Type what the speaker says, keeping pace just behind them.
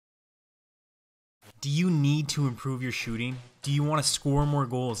Do you need to improve your shooting? Do you want to score more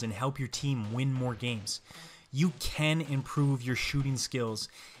goals and help your team win more games? You can improve your shooting skills,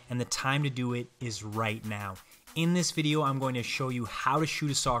 and the time to do it is right now. In this video, I'm going to show you how to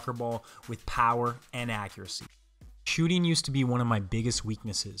shoot a soccer ball with power and accuracy. Shooting used to be one of my biggest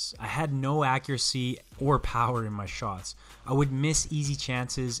weaknesses. I had no accuracy or power in my shots. I would miss easy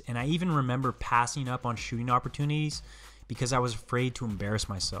chances, and I even remember passing up on shooting opportunities because I was afraid to embarrass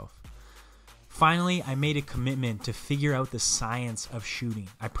myself. Finally, I made a commitment to figure out the science of shooting.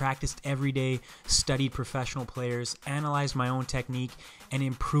 I practiced every day, studied professional players, analyzed my own technique, and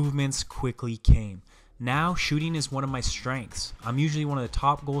improvements quickly came. Now, shooting is one of my strengths. I'm usually one of the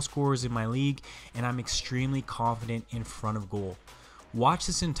top goal scorers in my league, and I'm extremely confident in front of goal. Watch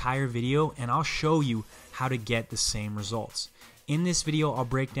this entire video, and I'll show you how to get the same results. In this video, I'll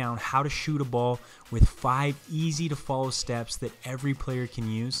break down how to shoot a ball with 5 easy to follow steps that every player can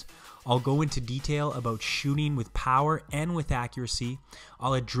use. I'll go into detail about shooting with power and with accuracy.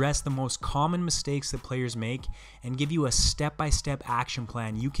 I'll address the most common mistakes that players make and give you a step-by-step action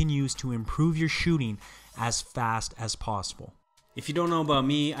plan you can use to improve your shooting as fast as possible. If you don't know about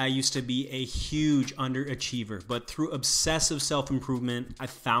me, I used to be a huge underachiever, but through obsessive self-improvement, I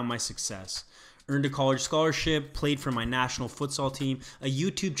found my success. Earned a college scholarship, played for my national futsal team, a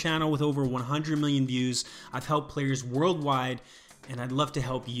YouTube channel with over 100 million views. I've helped players worldwide, and I'd love to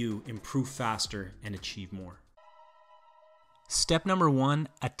help you improve faster and achieve more. Step number 1,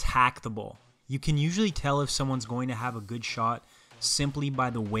 attack the ball. You can usually tell if someone's going to have a good shot simply by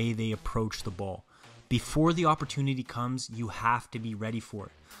the way they approach the ball. Before the opportunity comes, you have to be ready for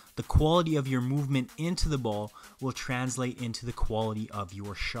it. The quality of your movement into the ball will translate into the quality of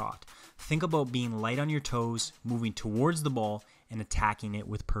your shot. Think about being light on your toes, moving towards the ball, and attacking it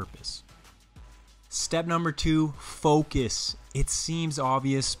with purpose. Step number 2, focus. It seems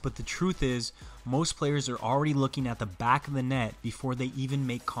obvious, but the truth is, most players are already looking at the back of the net before they even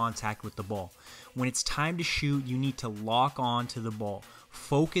make contact with the ball. When it's time to shoot, you need to lock on to the ball.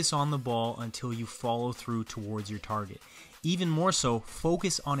 Focus on the ball until you follow through towards your target. Even more so,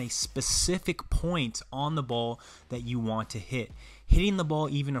 focus on a specific point on the ball that you want to hit. Hitting the ball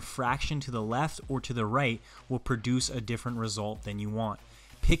even a fraction to the left or to the right will produce a different result than you want.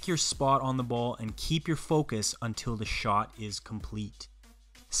 Pick your spot on the ball and keep your focus until the shot is complete.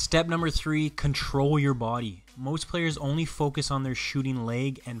 Step number 3, control your body. Most players only focus on their shooting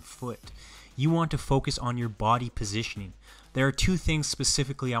leg and foot. You want to focus on your body positioning. There are 2 things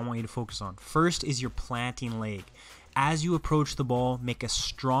specifically I want you to focus on. First is your planting leg. As you approach the ball, make a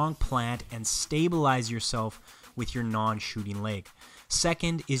strong plant and stabilize yourself with your non-shooting leg.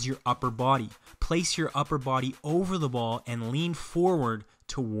 Second is your upper body. Place your upper body over the ball and lean forward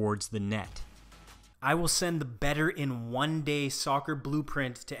towards the net. I will send the Better in 1 Day Soccer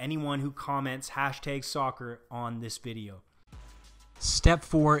Blueprint to anyone who comments #soccer on this video. Step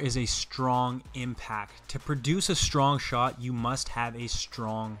 4 is a strong impact. To produce a strong shot, you must have a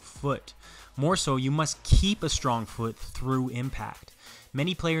strong foot. More so, you must keep a strong foot through impact.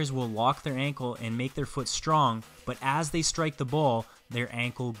 Many players will lock their ankle and make their foot strong, but as they strike the ball, their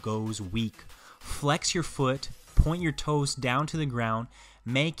ankle goes weak. Flex your foot, point your toes down to the ground,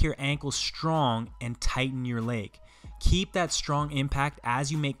 make your ankle strong, and tighten your leg. Keep that strong impact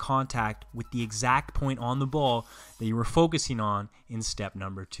as you make contact with the exact point on the ball that you were focusing on in step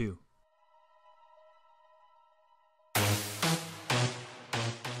number 2.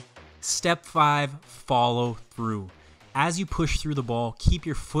 Step 5, follow through. As you push through the ball, keep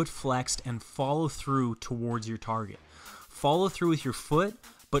your foot flexed and follow through towards your target. Follow through with your foot,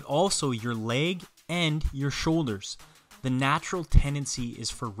 but also your leg and your shoulders. The natural tendency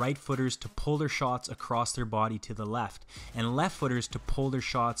is for right footers to pull their shots across their body to the left, and left footers to pull their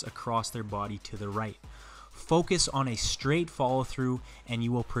shots across their body to the right. Focus on a straight follow through and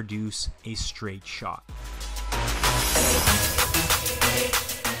you will produce a straight shot.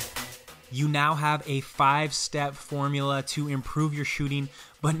 You now have a 5-step formula to improve your shooting,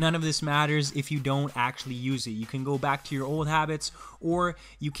 but none of this matters if you don't actually use it. You can go back to your old habits, or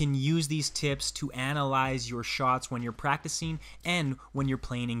you can use these tips to analyze your shots when you're practicing and when you're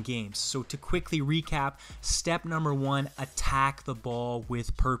playing in games. So to quickly recap, step number 1, attack the ball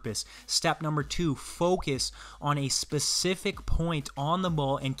with purpose. Step number 2, focus on a specific point on the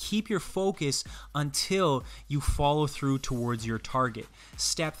ball and keep your focus until you follow through towards your target.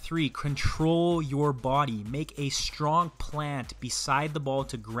 Step 3, control control your body. Make a strong plant beside the ball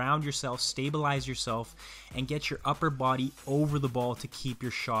to ground yourself, stabilize yourself, and get your upper body over the ball to keep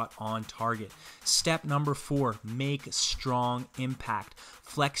your shot on target. Step number 4, make strong impact.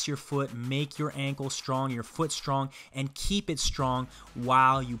 Flex your foot, make your ankle strong, your foot strong, and keep it strong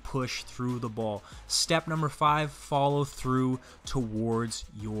while you push through the ball. Step number 5, follow through towards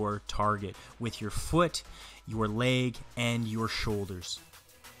your target with your foot, your leg, and your shoulders.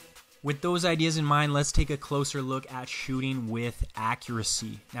 With those ideas in mind, let's take a closer look at shooting with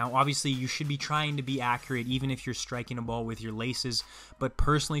accuracy. Now, obviously, you should be trying to be accurate even if you're striking a ball with your laces. But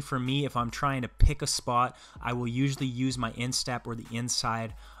personally, for me, if I'm trying to pick a spot, I will usually use my instep or the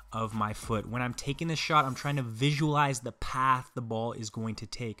inside of my foot. When I'm taking the shot, I'm trying to visualize the path the ball is going to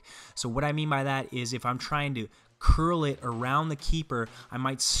take. So what I mean by that is if I'm trying to curl it around the keeper, I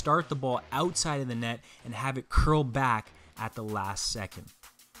might start the ball outside of the net and have it curl back at the last second.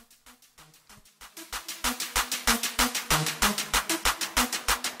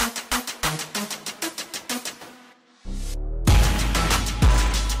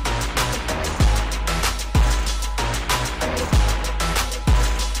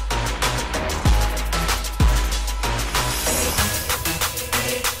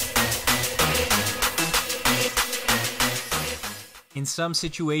 In some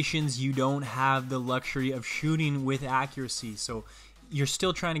situations, you don't have the luxury of shooting with accuracy, so you're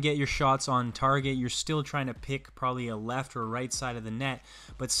still trying to get your shots on target. You're still trying to pick probably a left or right side of the net,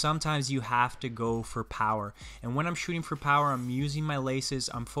 but sometimes you have to go for power. And when I'm shooting for power, I'm using my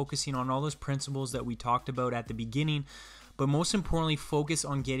laces. I'm focusing on all those principles that we talked about at the beginning, but most importantly, focus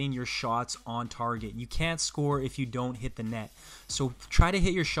on getting your shots on target. You can't score if you don't hit the net. So try to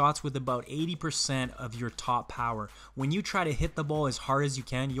hit your shots with about 80% of your top power. When you try to hit the ball as hard as you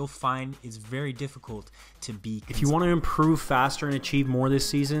can, you'll find it's very difficult to be consistent. If you want to improve faster and achieve more this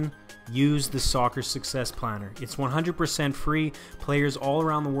season, use the Soccer Success Planner. It's 100% free. Players all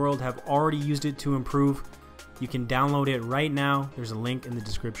around the world have already used it to improve. You can download it right now. There's a link in the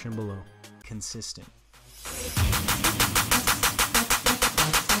description below. Consistent.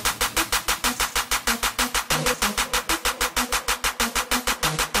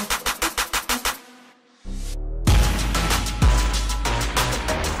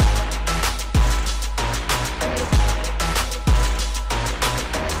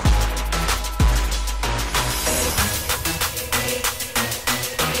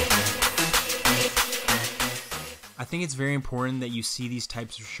 I think it's very important that you see these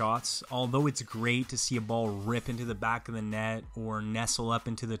types of shots. Although it's great to see a ball rip into the back of the net or nestle up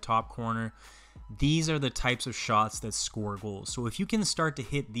into the top corner, these are the types of shots that score goals. So if you can start to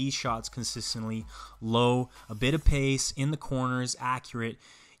hit these shots consistently, low, a bit of pace, in the corners, accurate,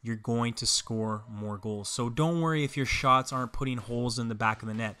 you're going to score more goals. So don't worry if your shots aren't putting holes in the back of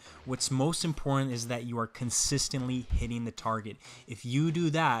the net. What's most important is that you are consistently hitting the target. If you do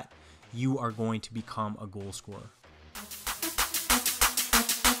that, you are going to become a goal scorer.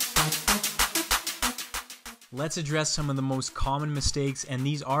 Let's address some of the most common mistakes, and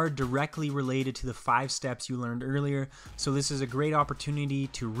these are directly related to the 5 steps you learned earlier. So this is a great opportunity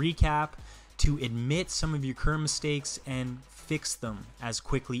to recap, to admit some of your current mistakes, and fix them as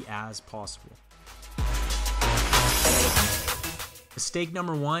quickly as possible. Mistake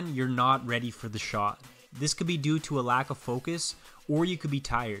number 1, you're not ready for the shot. This could be due to a lack of focus, or you could be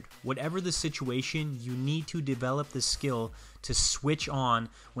tired. Whatever the situation, you need to develop the skill to switch on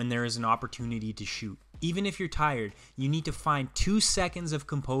when there is an opportunity to shoot. Even if you're tired, you need to find 2 seconds of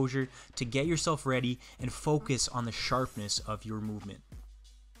composure to get yourself ready and focus on the sharpness of your movement.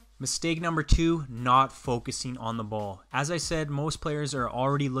 Mistake number 2, not focusing on the ball. As I said, most players are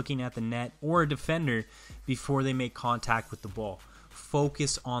already looking at the net or a defender before they make contact with the ball.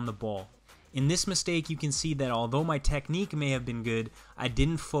 Focus on the ball. In this mistake, you can see that although my technique may have been good, I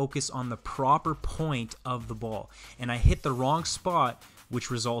didn't focus on the proper point of the ball, and I hit the wrong spot,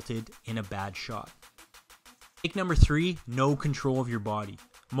 which resulted in a bad shot. Mistake number 3, no control of your body.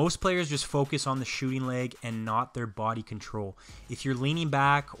 Most players just focus on the shooting leg and not their body control. If you're leaning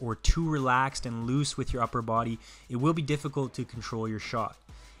back or too relaxed and loose with your upper body, it will be difficult to control your shot.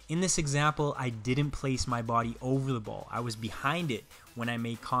 In this example, I didn't place my body over the ball. I was behind it when I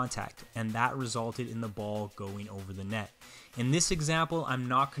made contact, and that resulted in the ball going over the net. In this example, I'm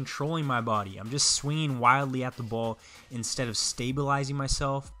not controlling my body. I'm just swinging wildly at the ball instead of stabilizing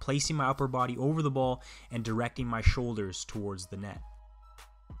myself, placing my upper body over the ball, and directing my shoulders towards the net.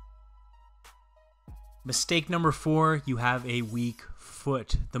 Mistake number 4, you have a weak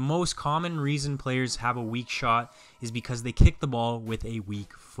foot. The most common reason players have a weak shot is because they kick the ball with a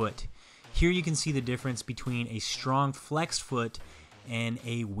weak foot. Here you can see the difference between a strong flexed foot and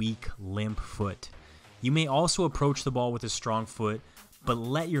a weak, limp foot. You may also approach the ball with a strong foot, but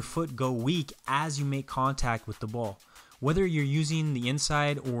let your foot go weak as you make contact with the ball. Whether you're using the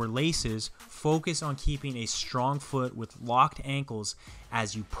inside or laces, focus on keeping a strong foot with locked ankles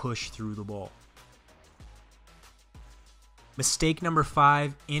as you push through the ball. Mistake number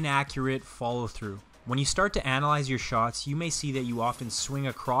 5, inaccurate follow through. When you start to analyze your shots, you may see that you often swing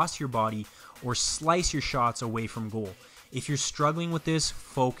across your body or slice your shots away from goal. If you're struggling with this,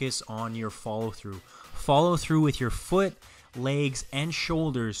 focus on your follow through. Follow through with your foot, legs, and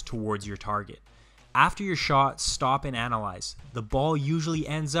shoulders towards your target. After your shot, stop and analyze. The ball usually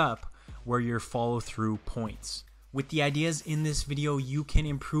ends up where your follow through points. With the ideas in this video, you can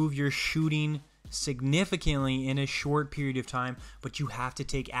improve your shooting significantly in a short period of time, but you have to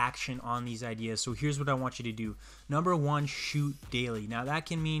take action on these ideas. So here's what I want you to do. Number 1, shoot daily. Now that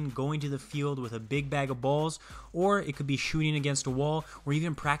can mean going to the field with a big bag of balls, or it could be shooting against a wall, or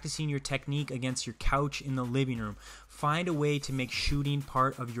even practicing your technique against your couch in the living room. Find a way to make shooting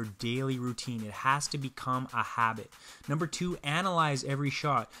part of your daily routine. It has to become a habit. Number 2, analyze every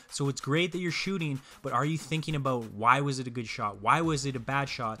shot. So it's great that you're shooting, but are you thinking about why was it a good shot? Why was it a bad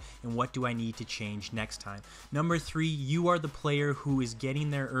shot? And what do I need to change next time? Number 3, you are the player who is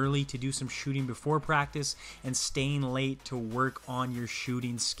getting there early to do some shooting before practice and staying late to work on your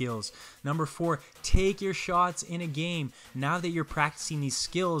shooting skills. Number 4, take your shots in a game. Now that you're practicing these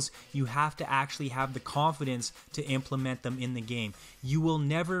skills, you have to actually have the confidence to implement them in the game. You will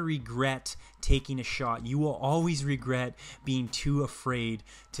never regret taking a shot. You will always regret being too afraid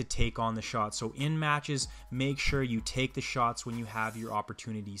to take on the shot. So in matches, make sure you take the shots when you have your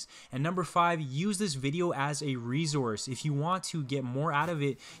opportunities. And number 5, use this video as a resource. If you want to get more out of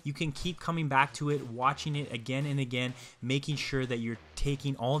it, you can keep coming back to it, watching it again and again, making sure that you're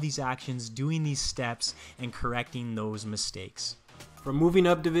taking all these actions, doing these steps, and correcting those mistakes. From moving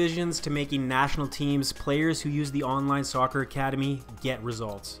up divisions to making national teams, players who use the Online Soccer Academy get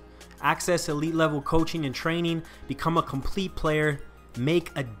results. Access elite level coaching and training, become a complete player,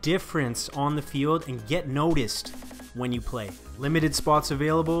 make a difference on the field, and get noticed when you play. Limited spots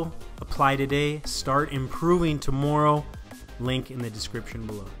available. Apply today. Start improving tomorrow. Link in the description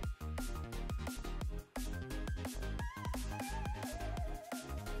below.